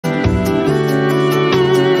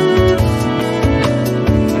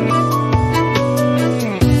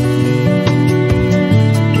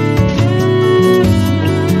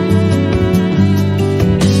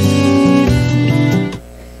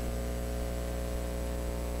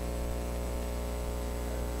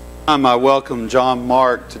I welcome John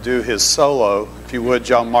Mark to do his solo. If you would,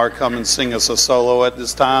 John Mark, come and sing us a solo at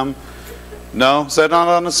this time. No? Is that not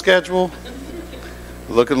on the schedule?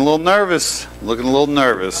 Looking a little nervous. Looking a little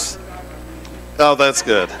nervous. Oh, that's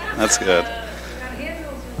good. That's good.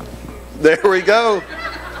 There we go.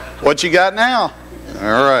 What you got now?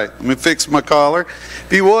 All right. Let me fix my collar.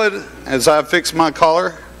 If you would, as I fix my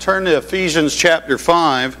collar, turn to Ephesians chapter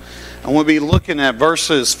 5. And we'll be looking at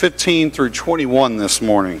verses 15 through 21 this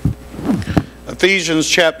morning. Ephesians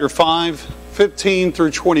chapter 5, 15 through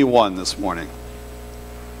 21 this morning.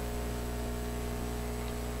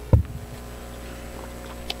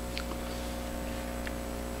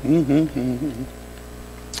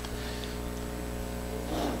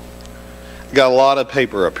 Got a lot of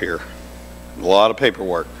paper up here. A lot of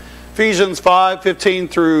paperwork. Ephesians 5, 15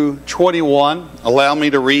 through 21. Allow me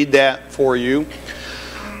to read that for you.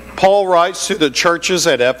 Paul writes to the churches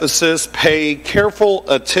at Ephesus, "Pay careful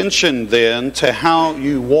attention then to how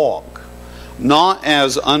you walk, not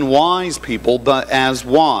as unwise people, but as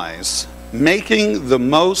wise, making the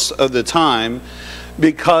most of the time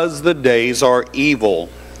because the days are evil.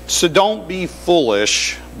 So don't be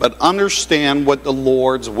foolish, but understand what the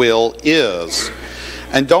Lord's will is.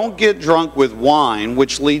 And don't get drunk with wine,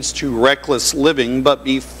 which leads to reckless living, but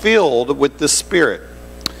be filled with the Spirit,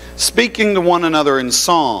 speaking to one another in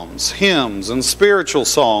psalms, hymns, and spiritual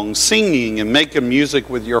songs, singing and making music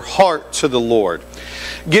with your heart to the Lord,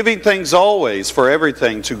 giving thanks always for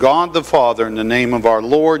everything to God the Father in the name of our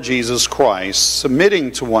Lord Jesus Christ,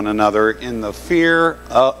 submitting to one another in the fear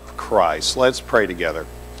of Christ." Let's pray together.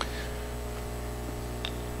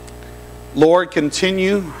 Lord,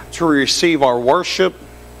 continue to receive our worship.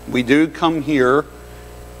 We do come here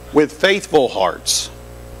with faithful hearts,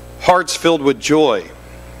 hearts filled with joy.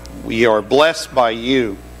 We are blessed by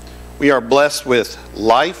you. We are blessed with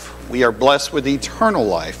life. We are blessed with eternal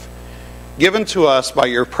life, given to us by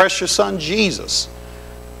your precious Son, Jesus,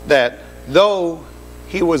 that though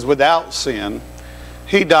he was without sin,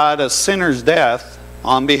 he died a sinner's death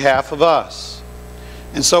on behalf of us.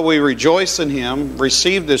 And so we rejoice in him,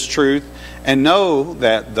 receive this truth, and know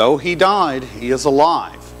that though he died, he is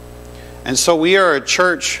alive. And so we are a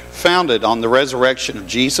church founded on the resurrection of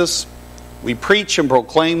Jesus. We preach and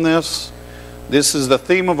proclaim this. This is the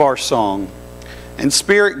theme of our song. And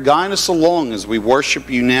Spirit, guide us along as we worship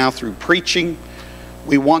you now through preaching.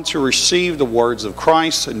 We want to receive the words of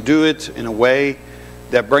Christ and do it in a way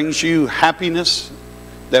that brings you happiness,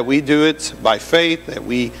 that we do it by faith, that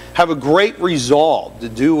we have a great resolve to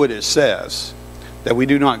do what it says, that we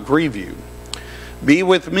do not grieve you. Be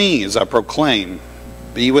with me as I proclaim.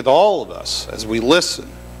 Be with all of us as we listen.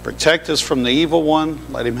 Protect us from the evil one.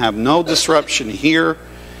 Let him have no disruption here.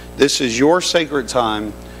 This is your sacred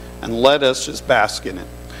time, and let us just bask in it.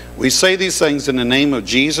 We say these things in the name of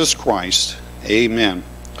Jesus Christ. Amen.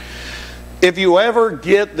 If you ever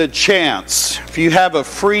get the chance, if you have a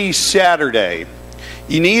free Saturday,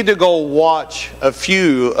 you need to go watch a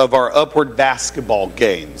few of our Upward basketball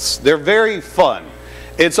games. They're very fun.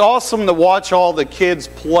 It's awesome to watch all the kids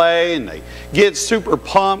play, and they get super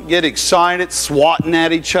pumped, get excited, swatting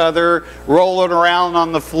at each other, rolling around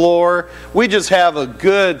on the floor. We just have a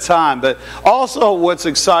good time. But also what's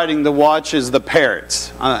exciting to watch is the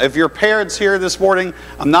parents. If your parents here this morning,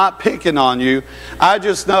 I'm not picking on you. I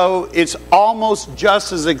just know it's almost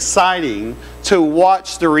just as exciting to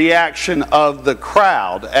watch the reaction of the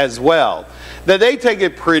crowd as well. That they take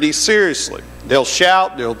it pretty seriously. They'll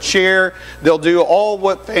shout, they'll cheer, they'll do all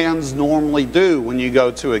what fans normally do when you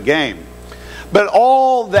go to a game. But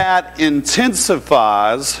all that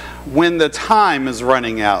intensifies when the time is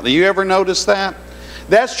running out. Do you ever notice that?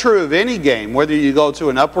 That's true of any game, whether you go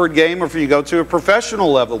to an Upward game or if you go to a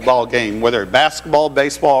professional level ball game, whether it's basketball,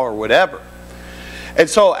 baseball, or whatever. And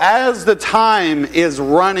so as the time is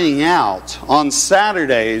running out on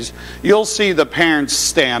Saturdays, you'll see the parents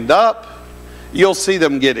stand up. You'll see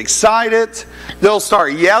them get excited. They'll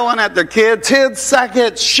start yelling at their kid, 10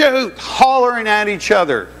 seconds, shoot, hollering at each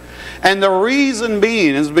other. And the reason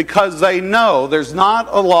being is because they know there's not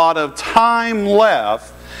a lot of time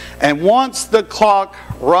left. And once the clock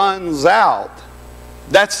runs out,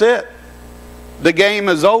 that's it. The game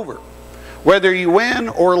is over. Whether you win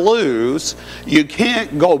or lose, you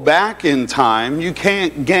can't go back in time. You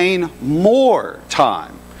can't gain more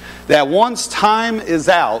time. That once time is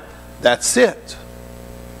out, that's it.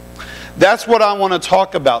 That's what I want to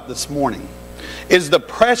talk about this morning, is the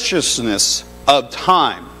preciousness of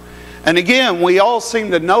time. And again, we all seem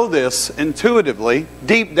to know this intuitively.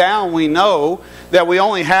 Deep down we know that we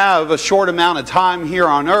only have a short amount of time here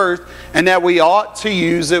on earth and that we ought to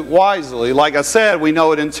use it wisely. Like I said, we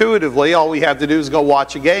know it intuitively. All we have to do is go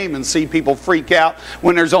watch a game and see people freak out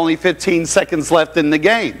when there's only 15 seconds left in the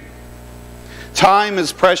game. Time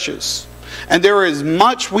is precious. And there is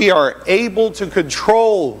much we are able to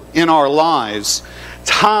control in our lives.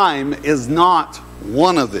 Time is not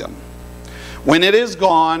one of them. When it is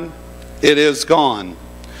gone, it is gone.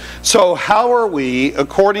 So how are we,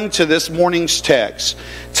 according to this morning's text,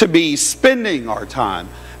 to be spending our time?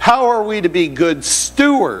 How are we to be good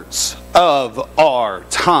stewards of our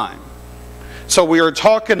time? So we are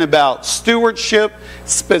talking about stewardship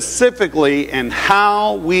specifically and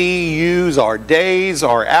how we use our days,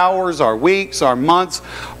 our hours, our weeks, our months,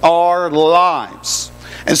 our lives.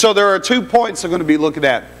 And so there are 2 points I'm going to be looking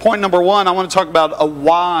at. Point number 1, I want to talk about a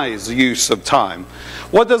wise use of time.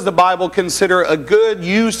 What does the Bible consider a good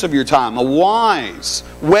use of your time? A wise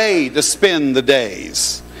way to spend the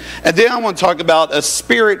days. And then I want to talk about a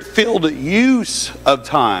Spirit-filled use of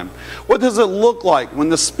time. What does it look like when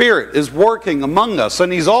the Spirit is working among us?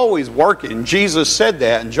 And He's always working. Jesus said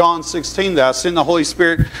that in John 16, that I send the Holy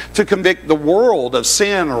Spirit to convict the world of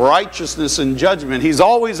sin, righteousness, and judgment. He's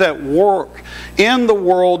always at work in the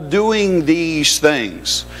world doing these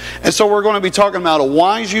things. And so we're going to be talking about a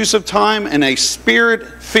wise use of time and a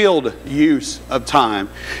Spirit-filled use of time.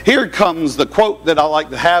 Here comes the quote that I like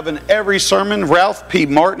to have in every sermon. Ralph P.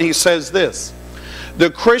 Martin, he says this: "The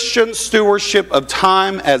Christian stewardship of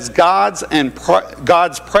time as God's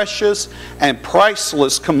precious and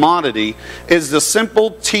priceless commodity is the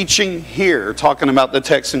simple teaching here," talking about the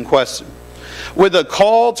text in question, "with a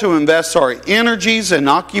call to invest our energies and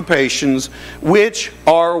occupations which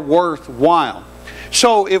are worthwhile."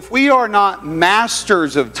 So if we are not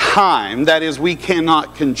masters of time, that is, we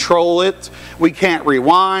cannot control it, we can't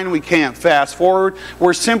rewind, we can't fast forward,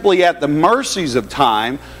 we're simply at the mercies of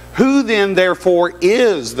time. Who then, therefore,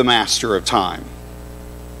 is the master of time?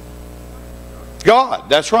 God,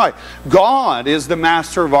 that's right. God is the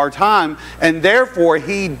master of our time, and therefore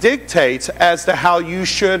He dictates as to how you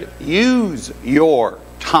should use your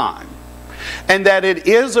time. And that it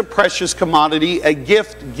is a precious commodity, a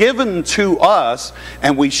gift given to us,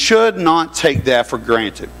 and we should not take that for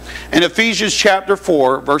granted. In Ephesians chapter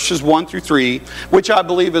 4, verses 1 through 3, which I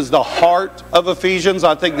believe is the heart of Ephesians,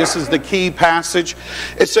 I think this is the key passage.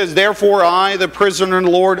 It says, "Therefore I, the prisoner in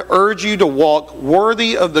the Lord, urge you to walk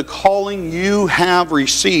worthy of the calling you have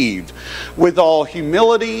received, with all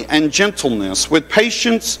humility and gentleness, with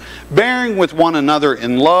patience, bearing with one another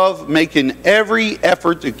in love, making every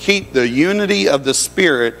effort to keep the unity of the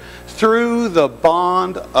Spirit through the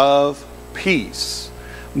bond of peace."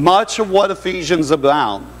 Much of what Ephesians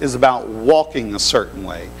is about walking a certain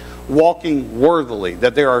way, walking worthily.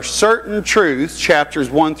 That there are certain truths, chapters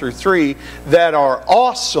 1 through 3, that are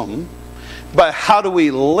awesome, but how do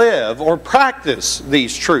we live or practice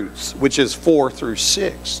these truths, which is 4 through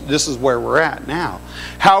 6. This is where we're at now.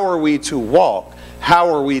 How are we to walk?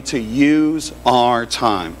 How are we to use our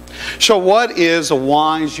time? So what is a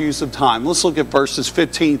wise use of time? Let's look at verses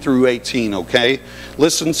 15 through 18, okay?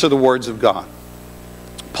 Listen to the words of God.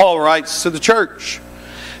 Paul writes to the church,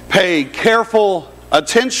 "Pay careful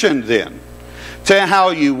attention then to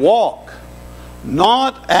how you walk,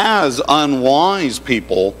 not as unwise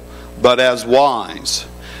people, but as wise,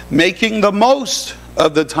 making the most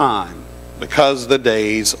of the time, because the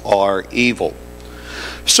days are evil.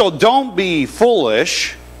 So don't be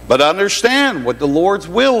foolish, but understand what the Lord's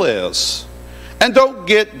will is. And don't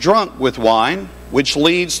get drunk with wine, which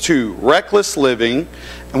leads to reckless living."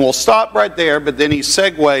 And we'll stop right there, but then he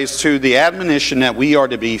segues to the admonition that we are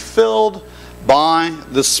to be filled by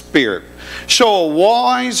the Spirit. So a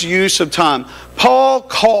wise use of time. Paul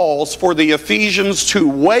calls for the Ephesians to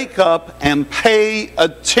wake up and pay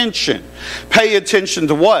attention. Pay attention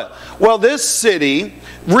to what? Well, this city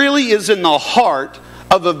really is in the heart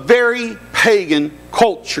of a very pagan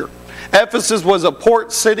culture. Ephesus was a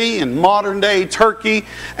port city in modern-day Turkey,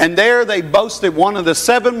 and there they boasted one of the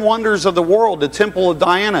 7 wonders of the world, the Temple of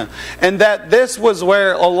Diana, and that this was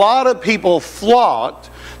where a lot of people flocked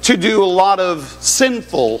to do a lot of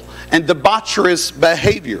sinful and debaucherous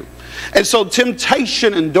behavior. And so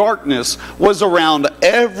temptation and darkness was around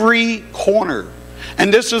every corner.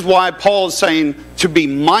 And this is why Paul is saying to be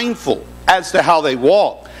mindful as to how they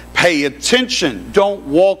walk. Pay attention. Don't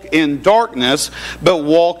walk in darkness, but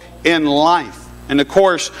walk in life. And of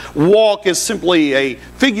course, walk is simply a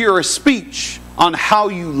figure of speech on how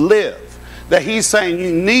you live. that he's saying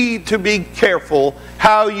you need to be careful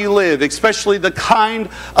how you live, especially the kind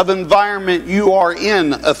of environment you are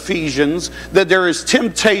in, Ephesians, that there is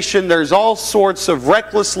temptation, there's all sorts of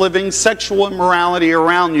reckless living, sexual immorality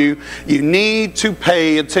around you. You need to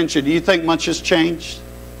pay attention. Do you think much has changed?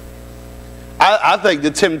 I think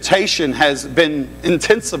the temptation has been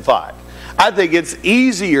intensified. I think it's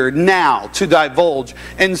easier now to divulge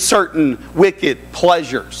in certain wicked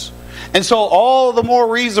pleasures. And so all the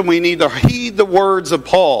more reason we need to heed the words of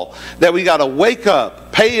Paul, that we got to wake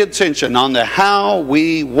up, pay attention on to how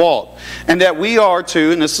we walk. And that we are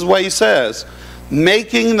to, and this is what he says,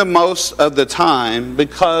 making the most of the time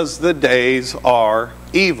because the days are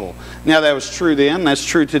evil. Now that was true then, that's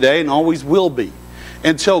true today, and always will be.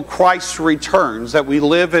 Until Christ returns, that we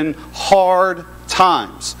live in hard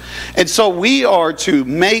times. And so we are to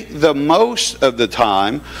make the most of the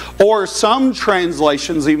time, or some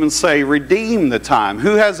translations even say redeem the time.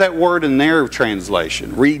 Who has that word in their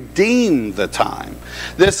translation? Redeem the time.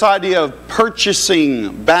 This idea of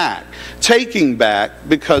purchasing back, taking back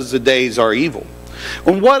because the days are evil.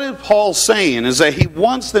 And what is Paul saying is that he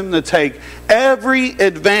wants them to take every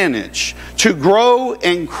advantage to grow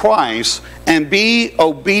in Christ and be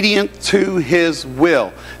obedient to his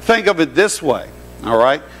will. Think of it this way, all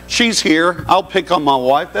right? She's here. I'll pick on my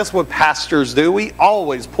wife. That's what pastors do. We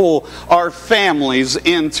always pull our families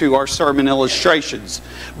into our sermon illustrations.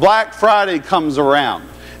 Black Friday comes around.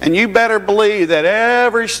 And you better believe that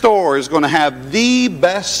every store is going to have the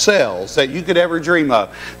best sales that you could ever dream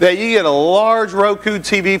of. That you get a large Roku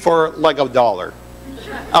TV for like $1.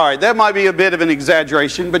 All right, that might be a bit of an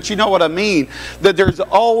exaggeration, but you know what I mean. That there's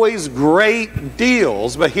always great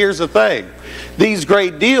deals, but here's the thing. These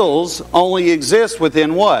great deals only exist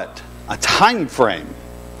within what? A time frame.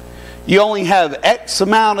 You only have X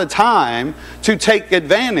amount of time to take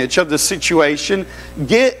advantage of the situation,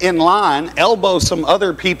 get in line, elbow some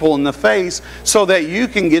other people in the face so that you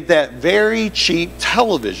can get that very cheap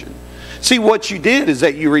television. See, what you did is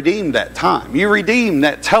that you redeemed that time. You redeemed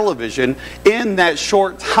that television in that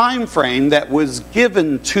short time frame that was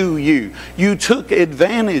given to you. You took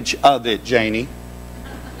advantage of it, Janie.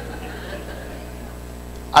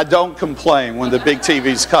 I don't complain when the big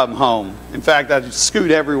TVs come home. In fact, I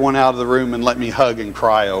scoot everyone out of the room and let me hug and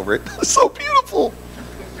cry over it. It's so beautiful.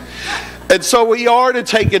 And so we are to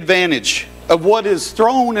take advantage of what is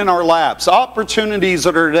thrown in our laps, opportunities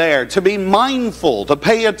that are there, to be mindful, to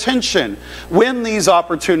pay attention when these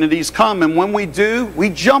opportunities come. And when we do, we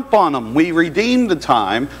jump on them. We redeem the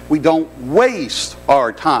time. We don't waste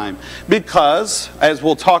our time. Because, as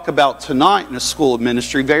we'll talk about tonight in the School of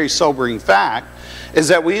Ministry, very sobering fact, is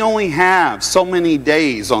that we only have so many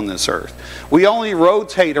days on this earth. We only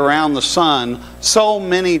rotate around the sun so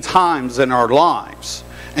many times in our lives.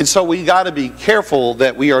 And so we got to be careful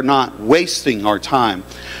that we are not wasting our time.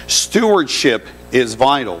 Stewardship is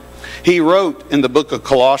vital. He wrote in the book of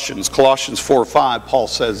Colossians 4:5, Paul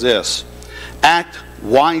says this, act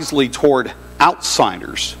wisely toward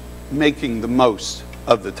outsiders, making the most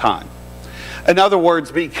of the time. In other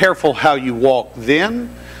words, be careful how you walk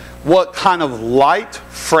then. What kind of light,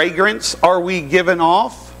 fragrance are we giving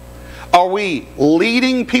off? Are we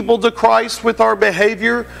leading people to Christ with our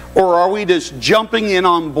behavior, or are we just jumping in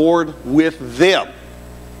on board with them?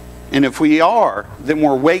 And if we are, then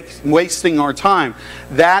we're wasting our time.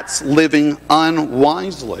 That's living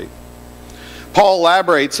unwisely. Paul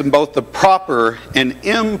elaborates in both the proper and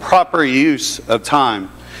improper use of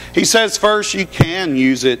time. He says first, you can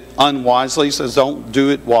use it unwisely. He says don't do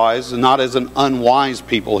it wise, and not as an unwise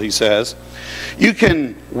people, he says. You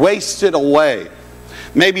can waste it away.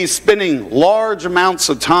 Maybe spending large amounts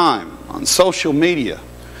of time on social media,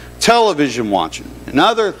 television watching, and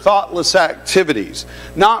other thoughtless activities,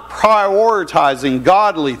 not prioritizing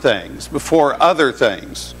godly things before other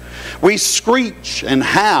things. We screech and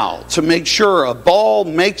howl to make sure a ball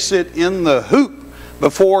makes it in the hoop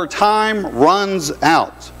before time runs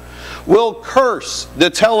out. We'll curse the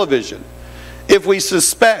television if we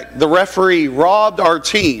suspect the referee robbed our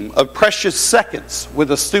team of precious seconds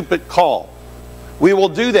with a stupid call. We will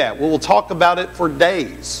do that. We will talk about it for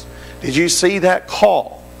days. Did you see that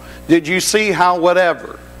call? Did you see how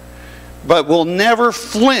whatever? But we'll never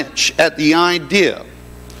flinch at the idea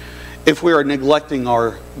if we are neglecting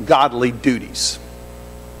our godly duties.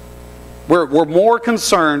 We're more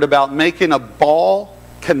concerned about making a ball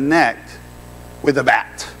connect with a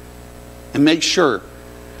bat. And make sure.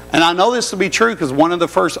 And I know this to be true because one of the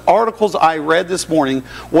first articles I read this morning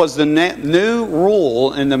was the new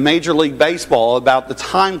rule in the Major League Baseball about the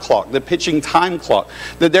time clock, the pitching time clock.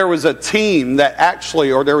 That there was a team that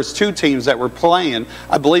actually, or there was two teams that were playing,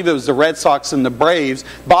 I believe it was the Red Sox and the Braves,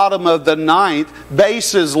 bottom of the ninth,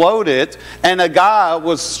 bases loaded, and a guy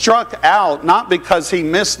was struck out not because he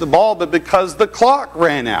missed the ball, but because the clock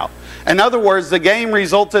ran out. In other words, the game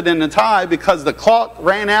resulted in a tie because the clock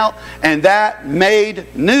ran out, and that made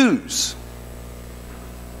news.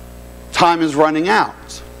 Time is running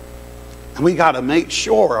out. And we got to make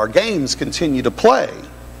sure our games continue to play.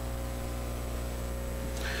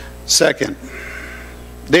 Second,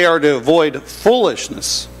 they are to avoid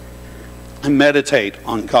foolishness and meditate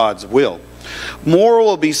on God's will. More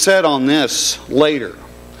will be said on this later.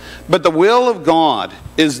 But the will of God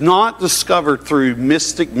is not discovered through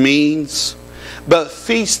mystic means, but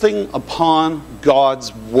feasting upon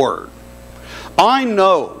God's Word. I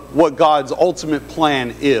know what God's ultimate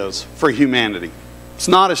plan is for humanity. It's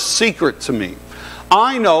not a secret to me.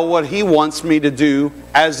 I know what He wants me to do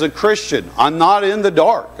as a Christian. I'm not in the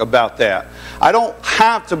dark about that. I don't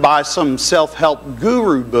have to buy some self-help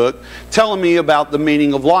guru book telling me about the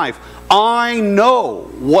meaning of life. I know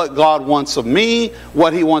what God wants of me,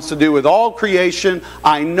 what He wants to do with all creation.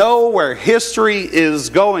 I know where history is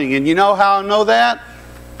going. And you know how I know that?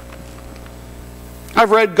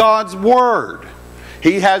 I've read God's Word.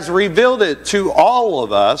 He has revealed it to all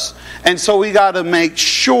of us. And so we got to make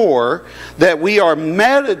sure that we are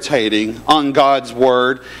meditating on God's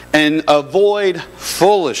Word and avoid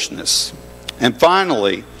foolishness. And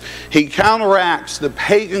finally, He counteracts the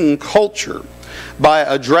pagan culture by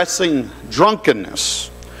addressing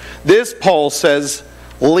drunkenness. This, Paul says,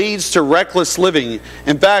 leads to reckless living.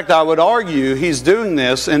 In fact, I would argue he's doing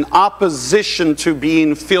this in opposition to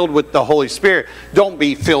being filled with the Holy Spirit. Don't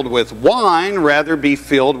be filled with wine, rather be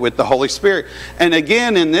filled with the Holy Spirit. And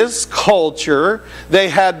again, in this culture, they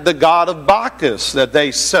had the god of Bacchus that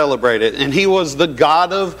they celebrated, and he was the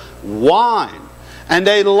god of wine. And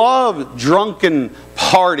they loved drunken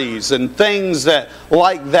parties and things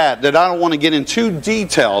like that I don't want to get into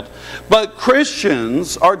detailed. But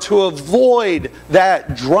Christians are to avoid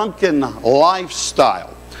that drunken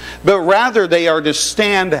lifestyle. But rather they are to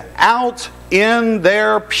stand out in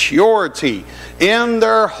their purity, in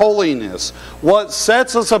their holiness. What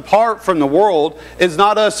sets us apart from the world is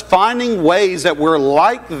not us finding ways that we're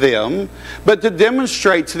like them, but to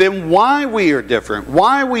demonstrate to them why we are different,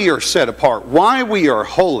 why we are set apart, why we are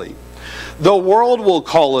holy. The world will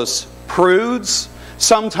call us prudes.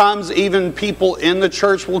 Sometimes even people in the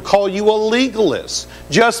church will call you a legalist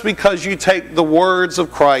just because you take the words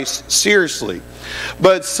of Christ seriously.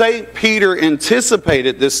 But St. Peter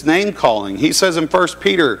anticipated this name calling. He says in 1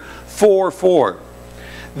 Peter 4:4,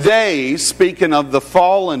 they, speaking of the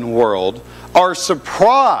fallen world, are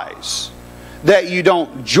surprised that you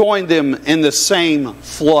don't join them in the same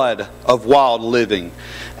flood of wild living,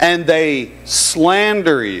 and they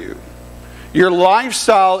slander you. Your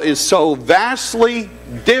lifestyle is so vastly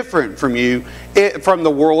different from from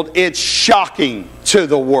the world, it's shocking to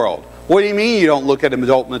the world. What do you mean you don't look at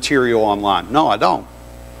adult material online? No, I don't.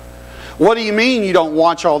 What do you mean you don't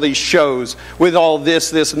watch all these shows with all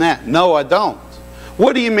this, and that? No, I don't.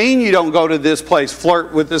 What do you mean you don't go to this place,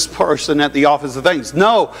 flirt with this person at the office of things?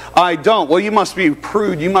 No, I don't. Well, you must be a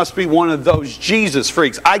prude. You must be one of those Jesus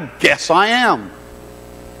freaks. I guess I am.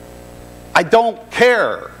 I don't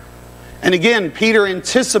care. And again, Peter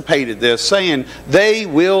anticipated this, saying, they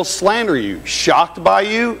will slander you, shocked by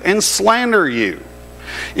you, and slander you.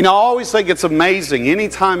 You know, I always think it's amazing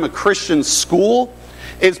anytime a Christian school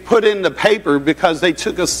is put in the paper because they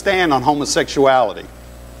took a stand on homosexuality.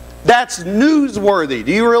 That's newsworthy.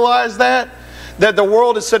 Do you realize that? That the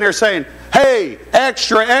world is sitting there saying, hey,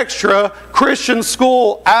 extra, extra, Christian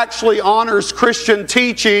school actually honors Christian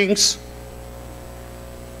teachings.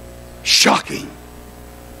 Shocking.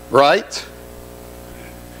 Right?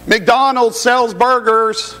 McDonald's sells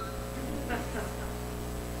burgers.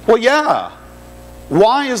 Well, yeah.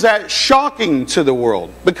 Why is that shocking to the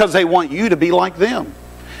world? Because they want you to be like them.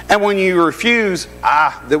 And when you refuse,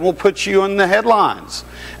 then we'll put you in the headlines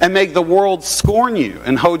and make the world scorn you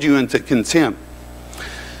and hold you into contempt.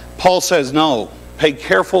 Paul says, no, pay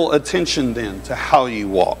careful attention then to how you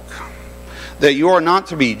walk. That you are not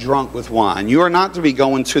to be drunk with wine. You are not to be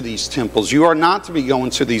going to these temples. You are not to be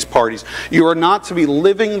going to these parties. You are not to be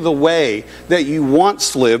living the way that you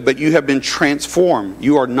once lived, but you have been transformed.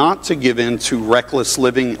 You are not to give in to reckless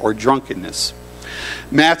living or drunkenness.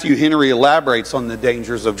 Matthew Henry elaborates on the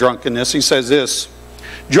dangers of drunkenness. He says this,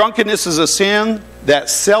 drunkenness is a sin that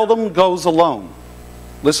seldom goes alone.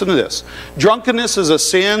 Listen to this. Drunkenness is a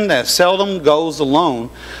sin that seldom goes alone,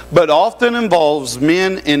 but often involves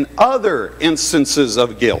men in other instances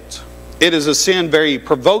of guilt. It is a sin very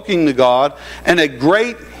provoking to God and a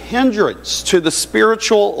great hindrance to the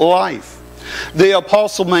spiritual life. The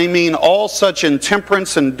apostle may mean all such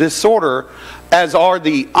intemperance and disorder as are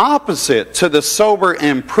the opposite to the sober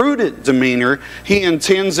and prudent demeanor he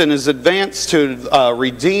intends in his advice to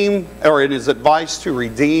redeem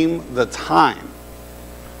the time.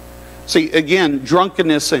 See, again,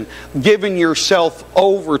 drunkenness and giving yourself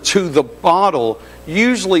over to the bottle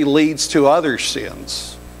usually leads to other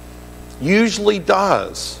sins. Usually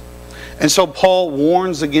does. And so Paul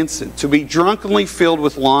warns against it. To be drunkenly filled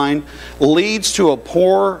with wine leads to a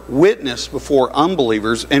poor witness before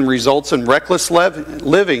unbelievers and results in reckless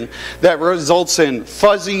living that results in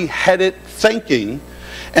fuzzy-headed thinking,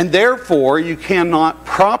 and therefore you cannot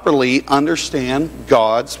properly understand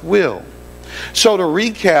God's will. So to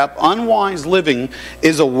recap, unwise living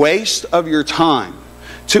is a waste of your time.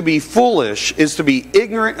 To be foolish is to be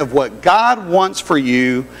ignorant of what God wants for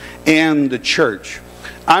you and the church.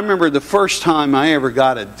 I remember the first time I ever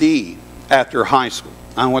got a D after high school.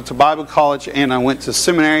 I went to Bible college and I went to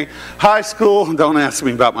seminary. High school, don't ask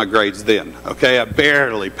me about my grades then. Okay, I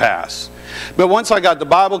barely passed. But once I got to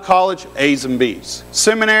Bible college, A's and B's.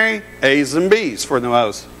 Seminary, A's and B's for the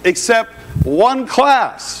most. Except one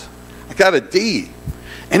class, I got a D.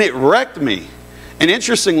 And it wrecked me. And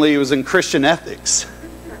interestingly, it was in Christian ethics.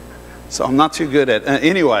 So I'm not too good at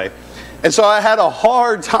anyway. And so I had a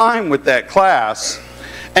hard time with that class.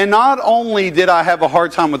 And not only did I have a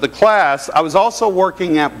hard time with the class, I was also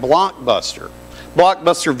working at Blockbuster.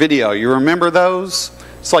 Blockbuster Video. You remember those?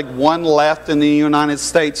 It's like one left in the United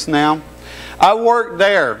States now. I worked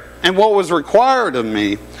there, and what was required of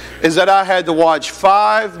me is that I had to watch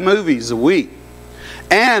 5 movies a week.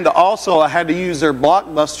 And also I had to use their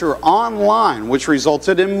Blockbuster online, which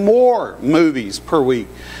resulted in more movies per week.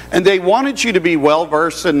 And they wanted you to be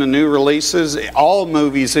well-versed in the new releases, all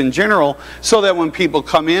movies in general, so that when people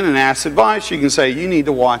come in and ask advice, you can say, you need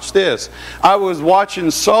to watch this. I was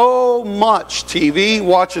watching so much TV,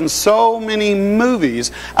 watching so many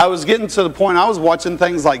movies, I was getting to the point I was watching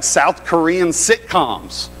things like South Korean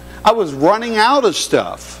sitcoms. I was running out of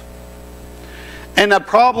stuff. And the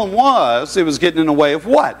problem was, it was getting in the way of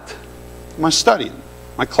what? My studying,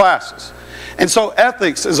 my classes. And so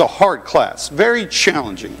ethics is a hard class, very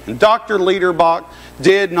challenging. And Dr. Liederbach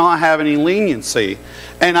did not have any leniency.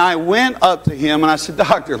 And I went up to him and I said,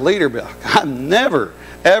 Dr. Liederbach, I've never,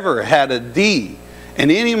 ever had a D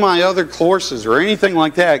in any of my other courses or anything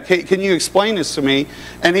like that. Can you explain this to me?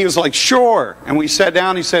 And he was like, sure. And we sat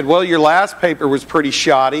down and he said, well, your last paper was pretty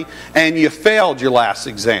shoddy and you failed your last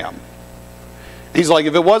exam. He's like,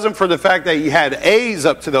 if it wasn't for the fact that you had A's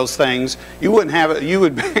up to those things, you wouldn't have it.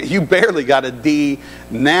 You barely got a D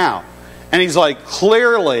now. And he's like,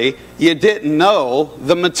 clearly you didn't know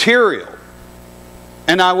the material.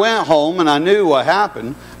 And I went home and I knew what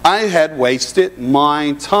happened. I had wasted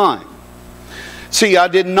my time. See, I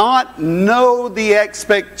did not know the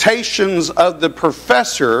expectations of the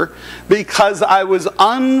professor because I was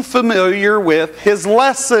unfamiliar with his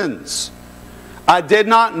lessons. I did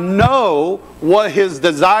not know what his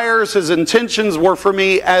desires, his intentions were for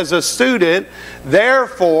me as a student.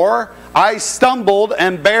 Therefore, I stumbled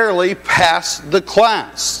and barely passed the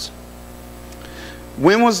class.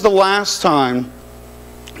 When was the last time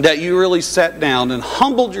that you really sat down and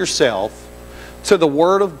humbled yourself to the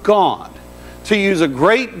Word of God to use a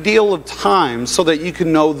great deal of time so that you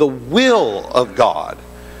can know the will of God?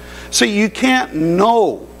 So you can't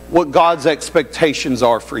know what God's expectations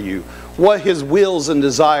are for you, what His wills and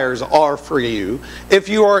desires are for you, if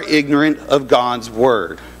you are ignorant of God's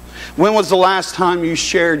Word. When was the last time you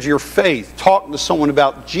shared your faith, talked to someone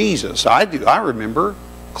about Jesus? I do. I remember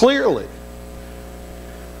clearly.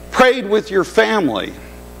 Prayed with your family,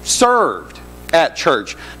 served at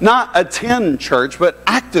church. Not attend church, but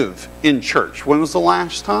active in church. When was the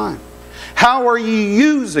last time? How are you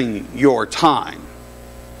using your time?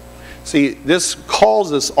 See, this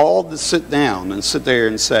calls us all to sit down and sit there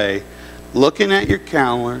and say, looking at your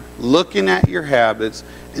calendar, looking at your habits,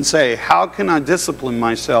 and say, how can I discipline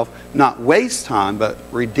myself, not waste time, but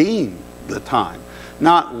redeem the time?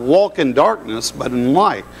 Not walk in darkness, but in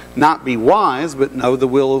light. Not be wise, but know the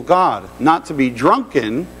will of God. Not to be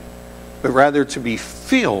drunken, but rather to be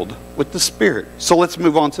filled with the Spirit. So let's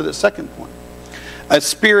move on to the second point. A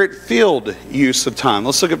Spirit-filled use of time.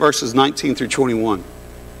 Let's look at verses 19 through 21.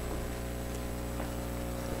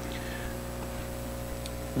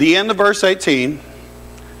 The end of verse 18,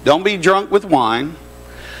 don't be drunk with wine,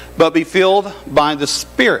 but be filled by the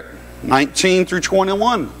Spirit. 19 through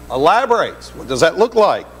 21 elaborates. What does that look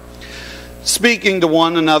like? Speaking to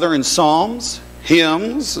one another in psalms,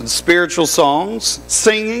 hymns, and spiritual songs,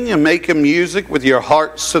 singing and making music with your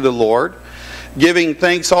hearts to the Lord, giving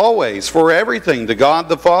thanks always for everything to God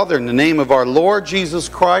the Father in the name of our Lord Jesus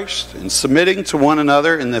Christ, and submitting to one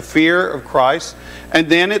another in the fear of Christ. And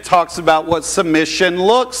then it talks about what submission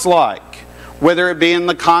looks like, whether it be in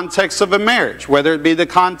the context of a marriage, whether it be the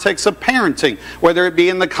context of parenting, whether it be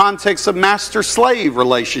in the context of master-slave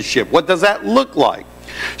relationship. What does that look like?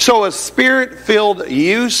 So a spirit-filled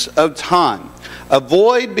use of time.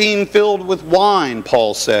 Avoid being filled with wine,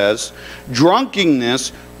 Paul says.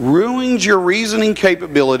 Drunkenness ruins your reasoning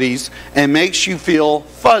capabilities and makes you feel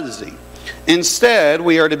fuzzy. Instead,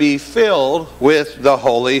 we are to be filled with the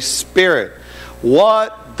Holy Spirit.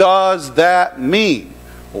 What does that mean?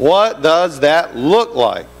 What does that look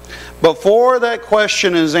like? Before that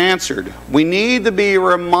question is answered, we need to be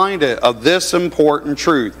reminded of this important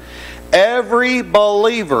truth. Every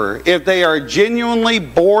believer, if they are genuinely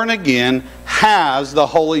born again, has the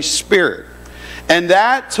Holy Spirit. And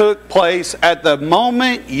that took place at the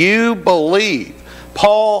moment you believe.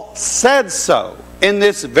 Paul said so in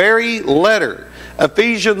this very letter.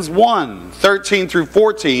 Ephesians 1, 13 through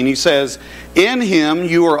 14, he says, in him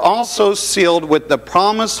you are also sealed with the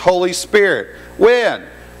promised Holy Spirit. When?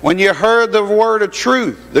 When you heard the word of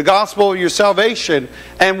truth, the gospel of your salvation,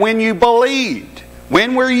 and when you believed.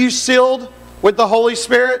 When were you sealed with the Holy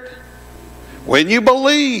Spirit? When you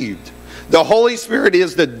believed. The Holy Spirit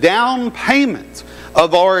is the down payment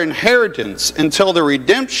of our inheritance until the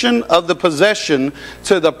redemption of the possession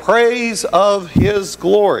to the praise of His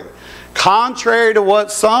glory. Contrary to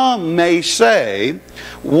what some may say,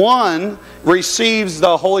 one receives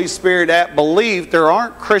the Holy Spirit at belief. There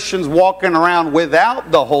aren't Christians walking around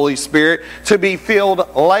without the Holy Spirit to be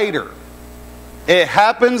filled later. It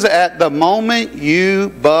happens at the moment you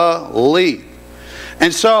believe.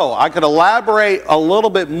 And so, I could elaborate a little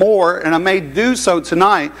bit more, and I may do so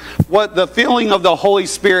tonight, what the filling of the Holy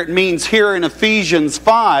Spirit means here in Ephesians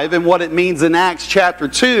 5 and what it means in Acts chapter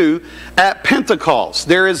 2 at Pentecost.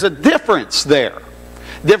 There is a difference there.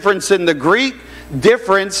 Difference in the Greek,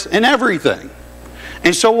 difference in everything.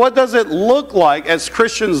 And so what does it look like as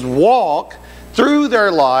Christians walk through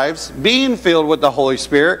their lives being filled with the Holy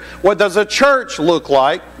Spirit? What does a church look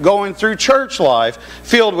like going through church life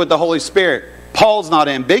filled with the Holy Spirit? Paul's not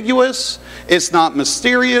ambiguous. It's not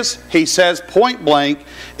mysterious. He says point blank,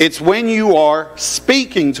 it's when you are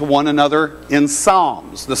speaking to one another in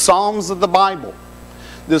psalms. The psalms of the Bible.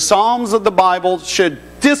 The psalms of the Bible should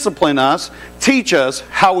discipline us, teach us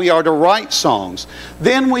how we are to write songs.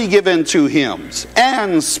 Then we give into hymns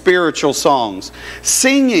and spiritual songs,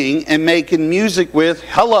 singing and making music with,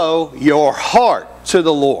 your heart to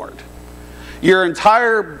the Lord. Your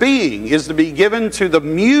entire being is to be given to the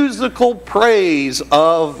musical praise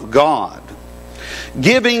of God.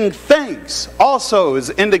 Giving thanks also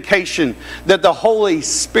is indication that the Holy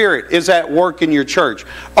Spirit is at work in your church.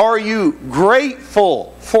 Are you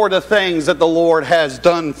grateful for the things that the Lord has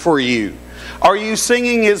done for you? Are you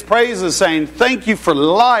singing His praises, saying, thank you for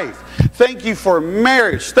life, thank you for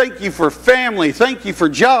marriage, thank you for family, thank you for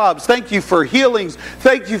jobs, thank you for healings,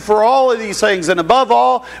 thank you for all of these things, and above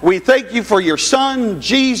all, we thank you for your Son,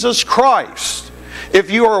 Jesus Christ.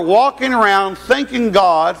 If you are walking around thanking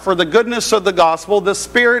God for the goodness of the gospel, the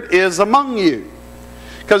Spirit is among you.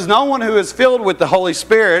 Because no one who is filled with the Holy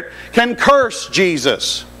Spirit can curse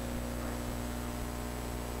Jesus.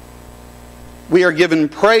 We are given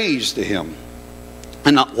praise to Him.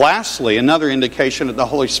 And lastly, another indication that the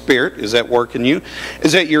Holy Spirit is at work in you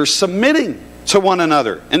is that you're submitting to one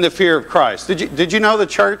another in the fear of Christ. Did you know the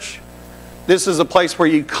church? This is a place where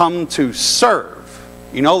you come to serve.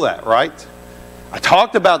 You know that, right? I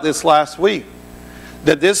talked about this last week.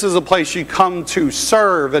 That this is a place you come to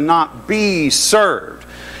serve and not be served.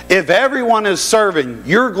 If everyone is serving,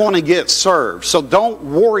 you're going to get served. So don't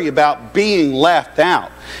worry about being left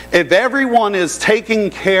out. If everyone is taking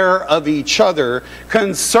care of each other,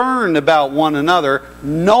 concerned about one another,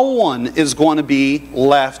 no one is going to be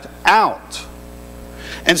left out.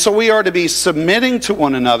 And so we are to be submitting to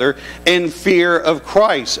one another in fear of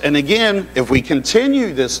Christ. And again, if we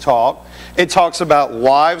continue this talk, it talks about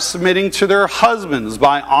wives submitting to their husbands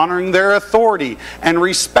by honoring their authority and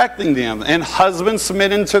respecting them. And husbands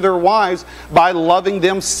submitting to their wives by loving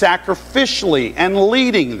them sacrificially and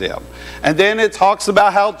leading them. And then it talks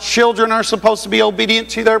about how children are supposed to be obedient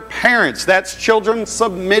to their parents. That's children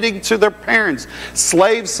submitting to their parents.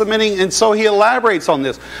 Slaves submitting. And so he elaborates on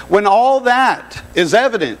this. When all that is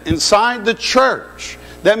evident inside the church,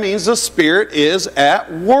 that means the Spirit is at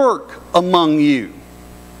work among you.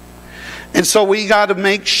 And so we got to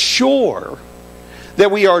make sure that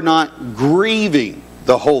we are not grieving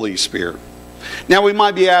the Holy Spirit. Now we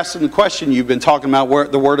might be asking the question, you've been talking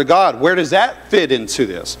about the Word of God. Where does that fit into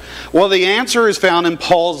this? Well, the answer is found in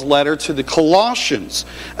Paul's letter to the Colossians.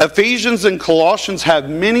 Ephesians and Colossians have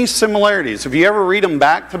many similarities. If you ever read them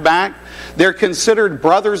back to back, they're considered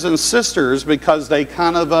brothers and sisters because they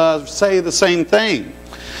kind of say the same thing.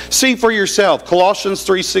 See for yourself, Colossians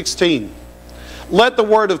 3:16. Let the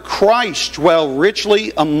word of Christ dwell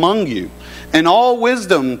richly among you, in all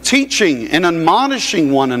wisdom, teaching and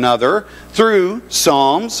admonishing one another through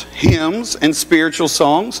psalms, hymns, and spiritual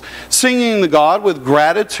songs, singing to God with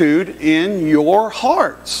gratitude in your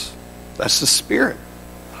hearts. That's the Spirit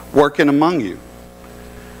working among you.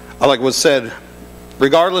 I like what said,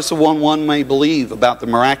 regardless of what one may believe about the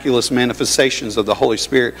miraculous manifestations of the Holy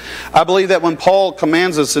Spirit, I believe that when Paul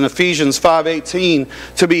commands us in Ephesians 5:18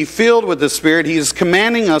 to be filled with the Spirit, he is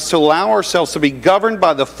commanding us to allow ourselves to be governed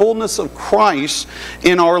by the fullness of Christ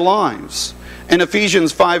in our lives. In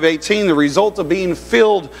Ephesians 5:18, the result of being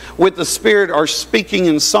filled with the Spirit are speaking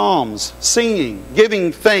in psalms, singing,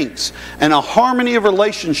 giving thanks, and a harmony of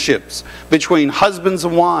relationships between husbands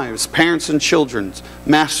and wives, parents and children,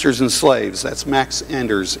 masters and slaves. That's Max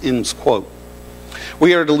Anders' end quote.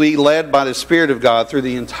 We are to be led by the Spirit of God through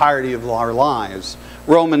the entirety of our lives.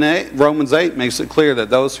 Romans 8 makes it clear that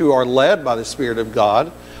those who are led by the Spirit of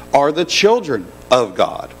God are the children of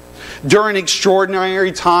God. During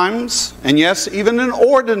extraordinary times, and yes, even in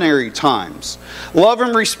ordinary times, love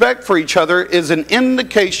and respect for each other is an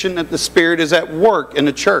indication that the Spirit is at work in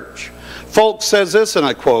the church. Fulks says this, and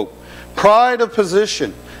I quote, "Pride of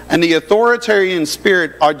position and the authoritarian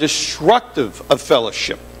spirit are destructive of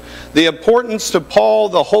fellowship. The importance to Paul,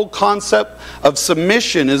 the whole concept of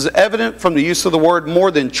submission is evident from the use of the word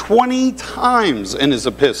more than 20 times in his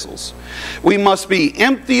epistles. We must be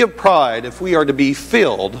empty of pride if we are to be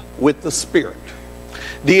filled with the Spirit."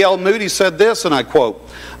 D.L. Moody said this, and I quote,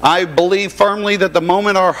 "I believe firmly that the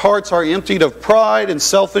moment our hearts are emptied of pride and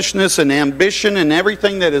selfishness and ambition and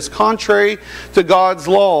everything that is contrary to God's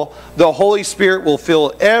law, the Holy Spirit will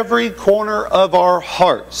fill every corner of our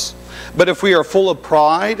hearts. But if we are full of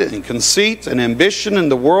pride and conceit and ambition in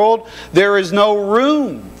the world, there is no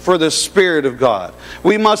room for the Spirit of God.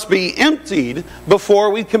 We must be emptied before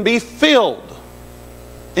we can be filled."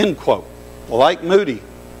 End quote. Like Moody.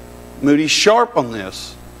 Moody's sharp on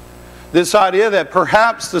this. This idea that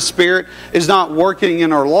perhaps the Spirit is not working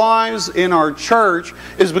in our lives, in our church,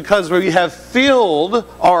 is because we have filled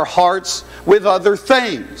our hearts with other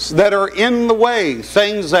things that are in the way,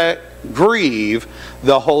 things that grieve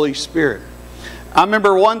the Holy Spirit. I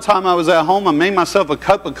remember one time I was at home, I made myself a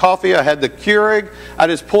cup of coffee, I had the Keurig, I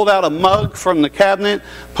just pulled out a mug from the cabinet,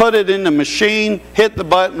 put it in the machine, hit the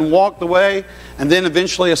button, walked away, and then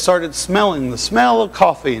eventually I started smelling the smell of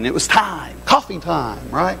coffee, and it was time, coffee time,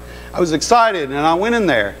 right? I was excited, and I went in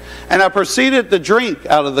there, and I proceeded to drink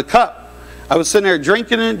out of the cup. I was sitting there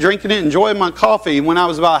drinking it, enjoying my coffee. When I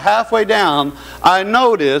was about halfway down, I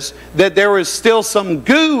noticed that there was still some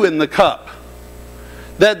goo in the cup.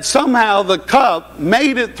 That somehow the cup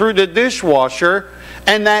made it through the dishwasher,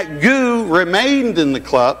 and that goo remained in the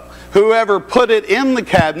cup. Whoever put it in the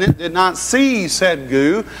cabinet did not see said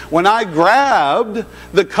goo. When I grabbed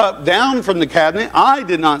the cup down from the cabinet, I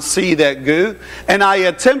did not see that goo. And I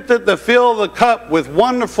attempted to fill the cup with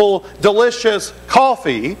wonderful, delicious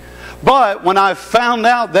coffee. But when I found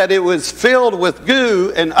out that it was filled with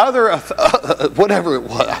goo and other, whatever it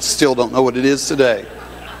was, I still don't know what it is today.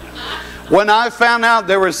 When I found out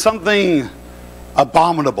there was something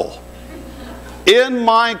abominable in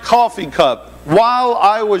my coffee cup while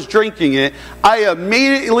I was drinking it, I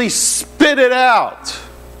immediately spit it out.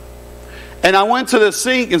 And I went to the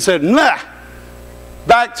sink and said, "Nah,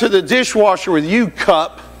 back to the dishwasher with you,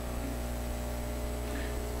 cup."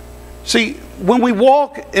 See, when we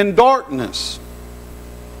walk in darkness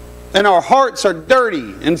and our hearts are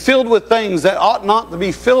dirty and filled with things that ought not to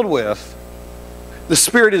be filled with, the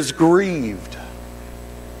Spirit is grieved.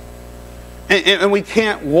 And we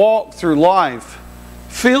can't walk through life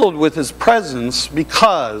filled with His presence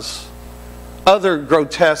because other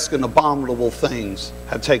grotesque and abominable things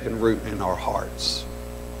have taken root in our hearts.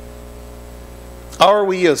 Are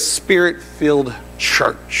we a Spirit-filled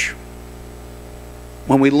church?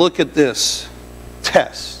 When we look at this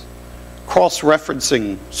test,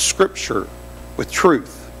 cross-referencing Scripture with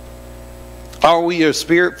truth, are we a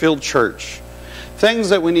Spirit-filled church? Things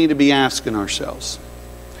that we need to be asking ourselves.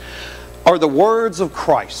 Are the words of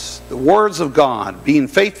Christ, the words of God, being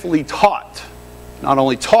faithfully taught? Not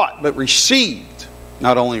only taught, but received.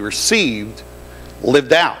 Not only received,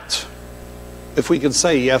 lived out. If we can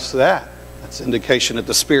say yes to that. It's indication that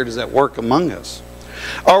the Spirit is at work among us.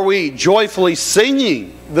 Are we joyfully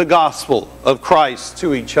singing the gospel of Christ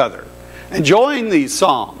to each other? Enjoying these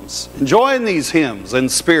psalms, enjoying these hymns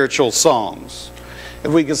and spiritual songs?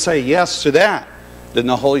 If we can say yes to that, then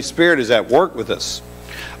the Holy Spirit is at work with us.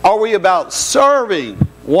 Are we about serving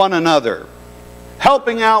one another,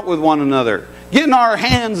 helping out with one another, getting our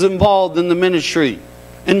hands involved in the ministry,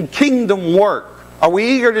 in kingdom work? Are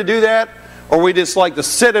we eager to do that, or we just like to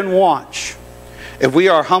sit and watch? If we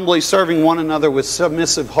are humbly serving one another with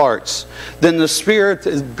submissive hearts, then the Spirit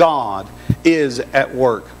of God is at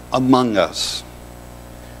work among us.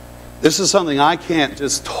 This is something I can't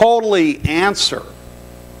just totally answer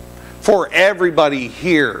for everybody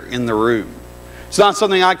here in the room. It's not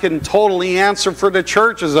something I can totally answer for the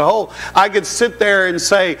church as a whole. I could sit there and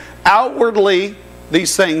say, outwardly,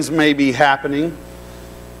 these things may be happening,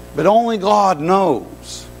 but only God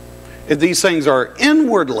knows if these things are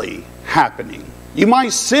inwardly happening. You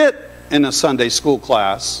might sit in a Sunday school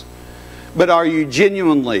class, but are you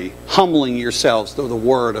genuinely humbling yourselves to the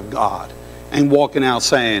Word of God and walking out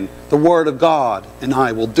saying, the Word of God and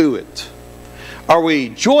I will do it? Are we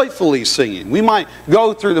joyfully singing? We might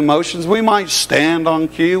go through the motions. We might stand on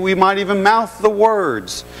cue. We might even mouth the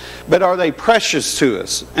words. But are they precious to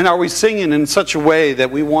us? And are we singing in such a way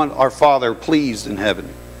that we want our Father pleased in heaven?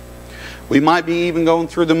 We might be even going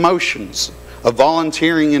through the motions of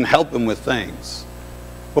volunteering and helping with things.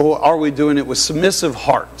 But are we doing it with submissive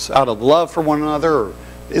hearts out of love for one another? Or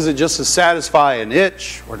is it just to satisfy an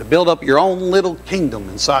itch or to build up your own little kingdom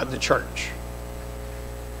inside the church?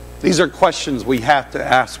 These are questions we have to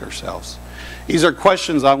ask ourselves. These are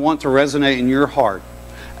questions I want to resonate in your heart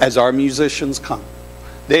as our musicians come.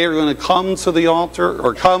 They are going to come to the altar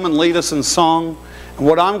or come and lead us in song. And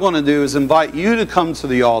what I'm going to do is invite you to come to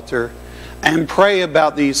the altar and pray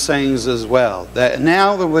about these things as well. That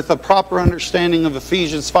now that with a proper understanding of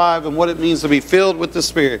Ephesians 5 and what it means to be filled with the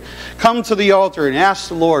Spirit, come to the altar and ask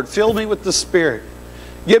the Lord, fill me with the Spirit.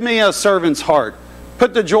 Give me a servant's heart.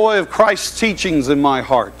 Put the joy of Christ's teachings in my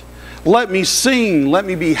heart. Let me sing, let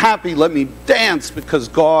me be happy, let me dance because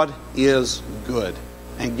God is good.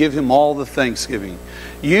 And give Him all the thanksgiving.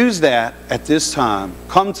 Use that at this time.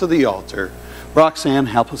 Come to the altar. Roxanne,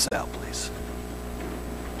 help us out, please.